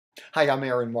Hi, I'm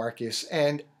Aaron Marcus,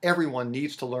 and everyone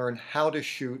needs to learn how to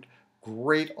shoot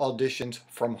great auditions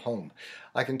from home.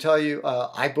 I can tell you,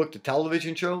 I booked a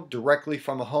television show directly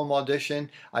from a home audition.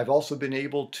 I've also been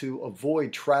able to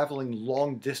avoid traveling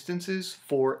long distances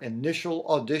for initial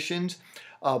auditions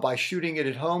by shooting it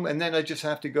at home, and then I just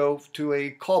have to go to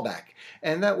a callback.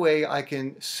 And that way I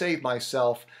can save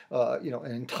myself an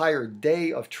entire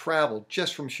day of travel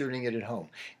just from shooting it at home.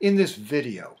 In this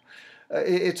video,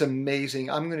 it's amazing.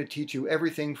 I'm going to teach you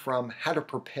everything from how to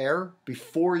prepare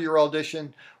before your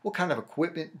audition, what kind of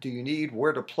equipment do you need,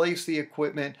 where to place the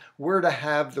equipment, where to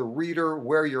have the reader,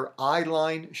 where your eye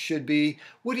line should be.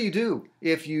 What do you do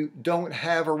if you don't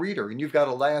have a reader and you've got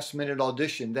a last-minute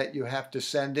audition that you have to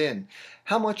send in?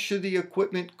 How much should the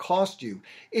equipment cost you?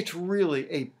 It's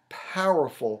really a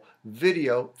powerful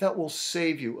video that will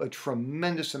save you a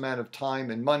tremendous amount of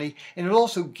time and money, and it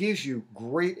also gives you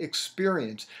great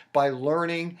experience by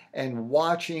learning and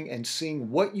watching and seeing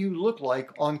what you look like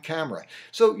on camera.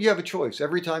 So you have a choice.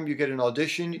 Every time you get an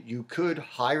audition, you could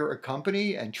hire a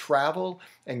company and travel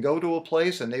and go to a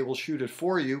place and they will shoot it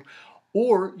for you.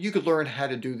 Or you could learn how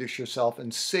to do this yourself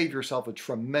and save yourself a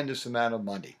tremendous amount of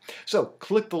money. So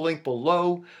click the link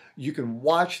below. You can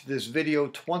watch this video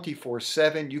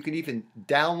 24/7. You can even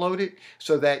download it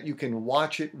so that you can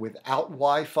watch it without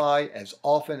Wi-Fi as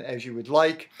often as you would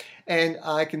like. And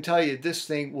I can tell you this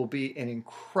thing will be an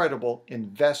incredible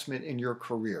investment in your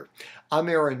career. I'm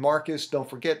Aaron Marcus. Don't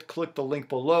forget to click the link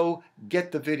below,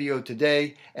 get the video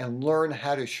today, and learn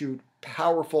how to shoot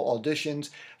powerful auditions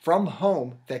from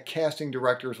home that casting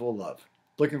directors will love.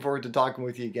 Looking forward to talking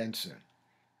with you again soon.